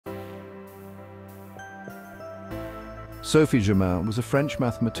Sophie Germain was a French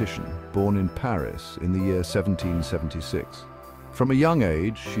mathematician born in Paris in the year 1776. From a young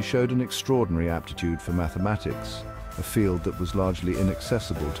age, she showed an extraordinary aptitude for mathematics, a field that was largely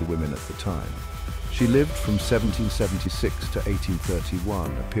inaccessible to women at the time. She lived from 1776 to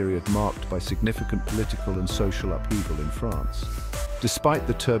 1831, a period marked by significant political and social upheaval in France. Despite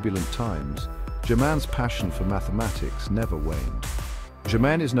the turbulent times, Germain's passion for mathematics never waned.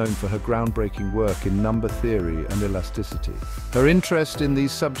 Germain is known for her groundbreaking work in number theory and elasticity. Her interest in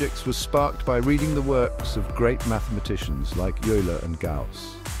these subjects was sparked by reading the works of great mathematicians like Euler and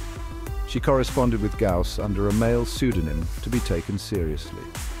Gauss. She corresponded with Gauss under a male pseudonym to be taken seriously.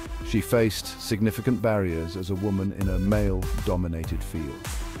 She faced significant barriers as a woman in a male-dominated field.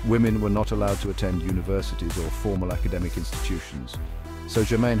 Women were not allowed to attend universities or formal academic institutions, so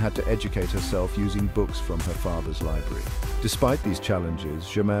Germain had to educate herself using books from her father's library. Despite these challenges,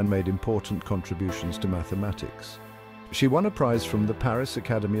 Germain made important contributions to mathematics. She won a prize from the Paris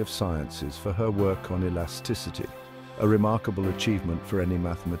Academy of Sciences for her work on elasticity, a remarkable achievement for any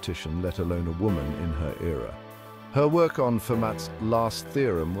mathematician, let alone a woman in her era. Her work on Fermat's last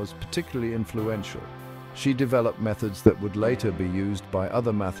theorem was particularly influential. She developed methods that would later be used by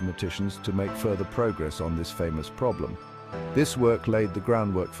other mathematicians to make further progress on this famous problem. This work laid the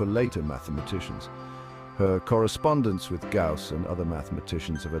groundwork for later mathematicians. Her correspondence with Gauss and other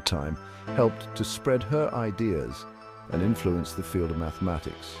mathematicians of her time helped to spread her ideas and influence the field of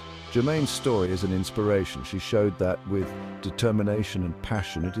mathematics. Germain's story is an inspiration. She showed that with determination and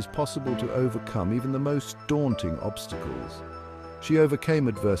passion, it is possible to overcome even the most daunting obstacles. She overcame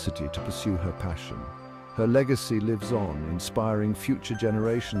adversity to pursue her passion. Her legacy lives on, inspiring future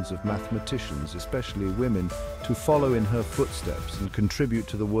generations of mathematicians, especially women, to follow in her footsteps and contribute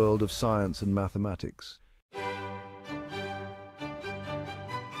to the world of science and mathematics.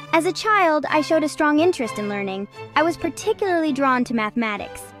 As a child, I showed a strong interest in learning. I was particularly drawn to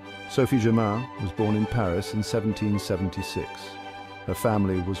mathematics. Sophie Germain was born in Paris in 1776. Her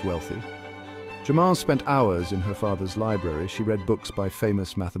family was wealthy. Germain spent hours in her father's library. She read books by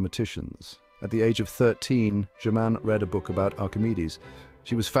famous mathematicians. At the age of 13, Germain read a book about Archimedes.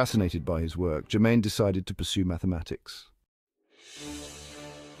 She was fascinated by his work. Germain decided to pursue mathematics.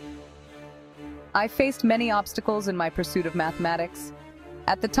 I faced many obstacles in my pursuit of mathematics.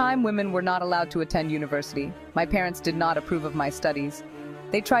 At the time, women were not allowed to attend university. My parents did not approve of my studies.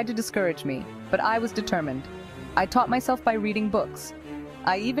 They tried to discourage me, but I was determined. I taught myself by reading books.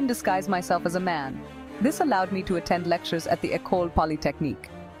 I even disguised myself as a man. This allowed me to attend lectures at the École Polytechnique.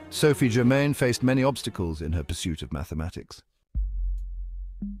 Sophie Germain faced many obstacles in her pursuit of mathematics.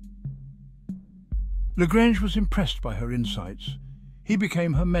 Lagrange was impressed by her insights. He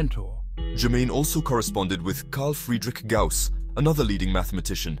became her mentor. Germain also corresponded with Carl Friedrich Gauss, another leading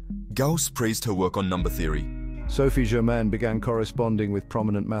mathematician. Gauss praised her work on number theory. Sophie Germain began corresponding with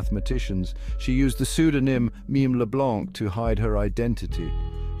prominent mathematicians. She used the pseudonym Mime Leblanc to hide her identity.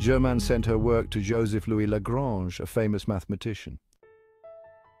 Germain sent her work to Joseph Louis Lagrange, a famous mathematician.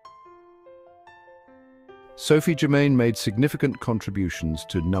 Sophie Germain made significant contributions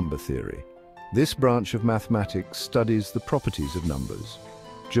to number theory. This branch of mathematics studies the properties of numbers.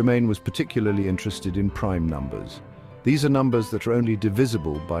 Germain was particularly interested in prime numbers. These are numbers that are only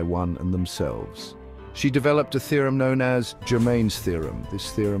divisible by one and themselves. She developed a theorem known as Germain's theorem.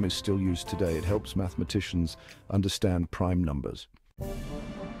 This theorem is still used today. It helps mathematicians understand prime numbers.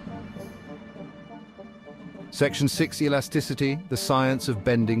 Section 6, Elasticity, the science of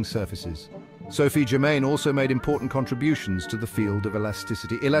bending surfaces. Sophie Germain also made important contributions to the field of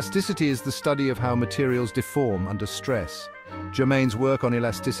elasticity. Elasticity is the study of how materials deform under stress. Germain's work on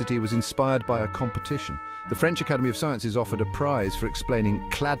elasticity was inspired by a competition. The French Academy of Sciences offered a prize for explaining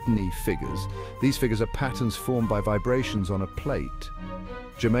Chladni figures. These figures are patterns formed by vibrations on a plate.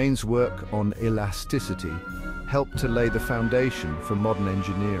 Germain's work on elasticity helped to lay the foundation for modern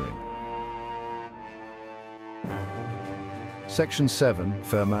engineering. Section 7,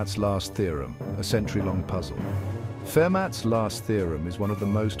 Fermat's last theorem, a century-long puzzle. Fermat's last theorem is one of the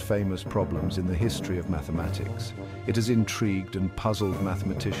most famous problems in the history of mathematics. It has intrigued and puzzled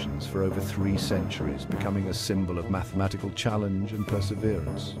mathematicians for over 3 centuries, becoming a symbol of mathematical challenge and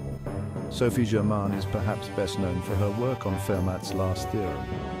perseverance. Sophie Germain is perhaps best known for her work on Fermat's last theorem.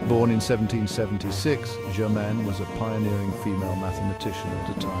 Born in 1776, Germain was a pioneering female mathematician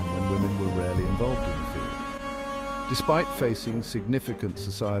at a time when women were rarely involved in the field. Despite facing significant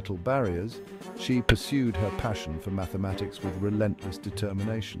societal barriers, she pursued her passion for mathematics with relentless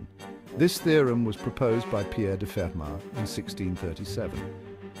determination. This theorem was proposed by Pierre de Fermat in 1637.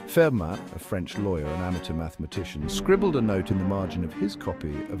 Fermat, a French lawyer and amateur mathematician, scribbled a note in the margin of his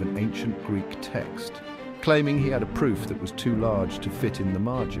copy of an ancient Greek text. claiming he had a proof that was too large to fit in the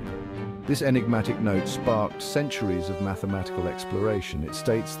margin. This enigmatic note sparked centuries of mathematical exploration. It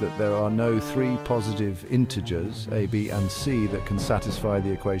states that there are no three positive integers, a, b, and c, that can satisfy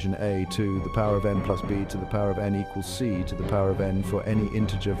the equation a to the power of n plus b to the power of n equals c to the power of n for any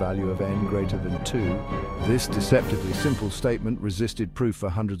integer value of n greater than 2. This deceptively simple statement resisted proof for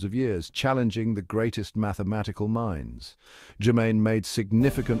hundreds of years, challenging the greatest mathematical minds. Germain made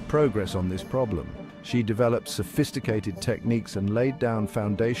significant progress on this problem. She developed sophisticated techniques and laid down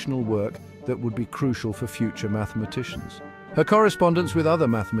foundational work that would be crucial for future mathematicians. Her correspondence with other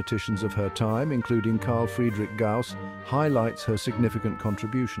mathematicians of her time, including Carl Friedrich Gauss, highlights her significant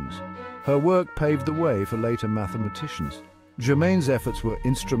contributions. Her work paved the way for later mathematicians. Germain's efforts were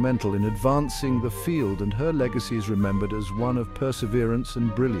instrumental in advancing the field, and her legacy is remembered as one of perseverance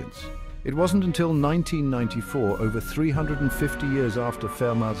and brilliance. It wasn't until 1994, over 350 years after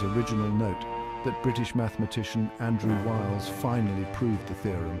Fermat's original note, that British mathematician Andrew Wiles finally proved the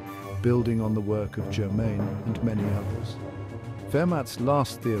theorem, building on the work of Germain and many others. Fermat's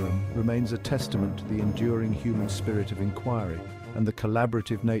last theorem remains a testament to the enduring human spirit of inquiry and the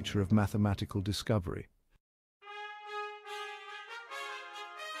collaborative nature of mathematical discovery.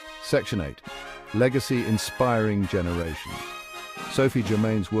 Section 8. Legacy inspiring generations. Sophie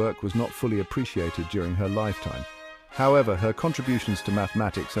Germain's work was not fully appreciated during her lifetime. However, her contributions to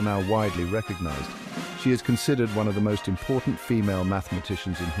mathematics are now widely recognized. She is considered one of the most important female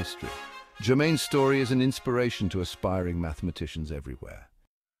mathematicians in history. Germain's story is an inspiration to aspiring mathematicians everywhere.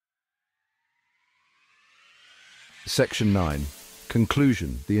 Section 9.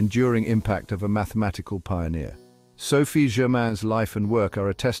 Conclusion: the enduring impact of a mathematical pioneer. Sophie Germain's life and work are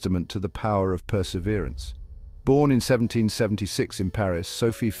a testament to the power of perseverance. Born in 1776 in Paris,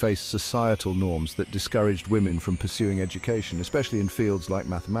 Sophie faced societal norms that discouraged women from pursuing education, especially in fields like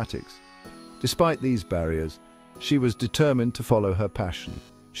mathematics. Despite these barriers, she was determined to follow her passion.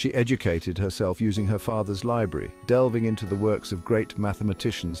 She educated herself using her father's library, delving into the works of great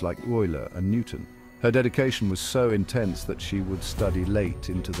mathematicians like Euler and Newton. Her dedication was so intense that she would study late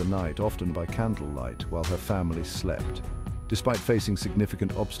into the night, often by candlelight, while her family slept. Despite facing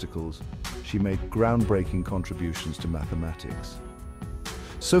significant obstacles, she made groundbreaking contributions to mathematics.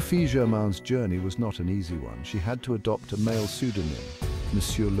 Sophie Germain's journey was not an easy one. She had to adopt a male pseudonym,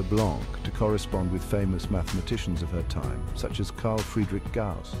 Monsieur Leblanc, to correspond with famous mathematicians of her time, such as Carl Friedrich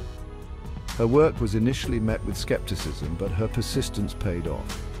Gauss. Her work was initially met with skepticism, but her persistence paid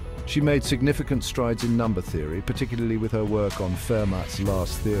off. She made significant strides in number theory, particularly with her work on Fermat's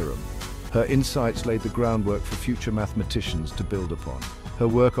last theorem. Her insights laid the groundwork for future mathematicians to build upon. Her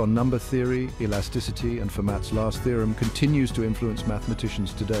work on number theory, elasticity, and Fermat's last theorem continues to influence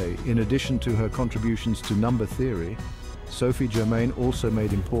mathematicians today. In addition to her contributions to number theory, Sophie Germain also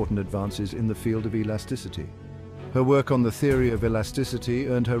made important advances in the field of elasticity. Her work on the theory of elasticity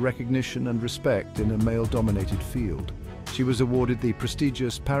earned her recognition and respect in a male-dominated field. She was awarded the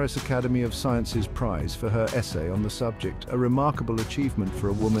prestigious Paris Academy of Sciences Prize for her essay on the subject, a remarkable achievement for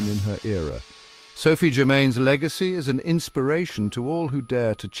a woman in her era. Sophie Germain's legacy is an inspiration to all who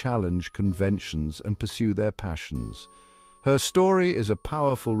dare to challenge conventions and pursue their passions. Her story is a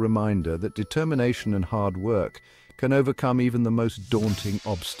powerful reminder that determination and hard work can overcome even the most daunting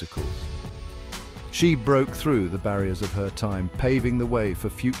obstacles. She broke through the barriers of her time, paving the way for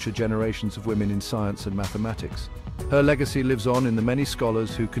future generations of women in science and mathematics. Her legacy lives on in the many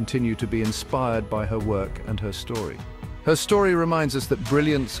scholars who continue to be inspired by her work and her story. Her story reminds us that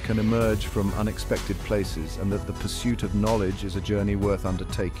brilliance can emerge from unexpected places and that the pursuit of knowledge is a journey worth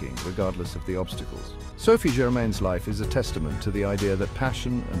undertaking, regardless of the obstacles. Sophie Germain's life is a testament to the idea that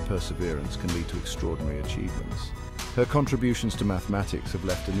passion and perseverance can lead to extraordinary achievements. Her contributions to mathematics have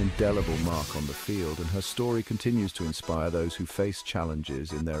left an indelible mark on the field, and her story continues to inspire those who face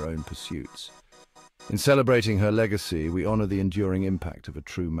challenges in their own pursuits. In celebrating her legacy, we honor the enduring impact of a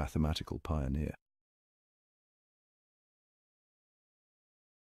true mathematical pioneer.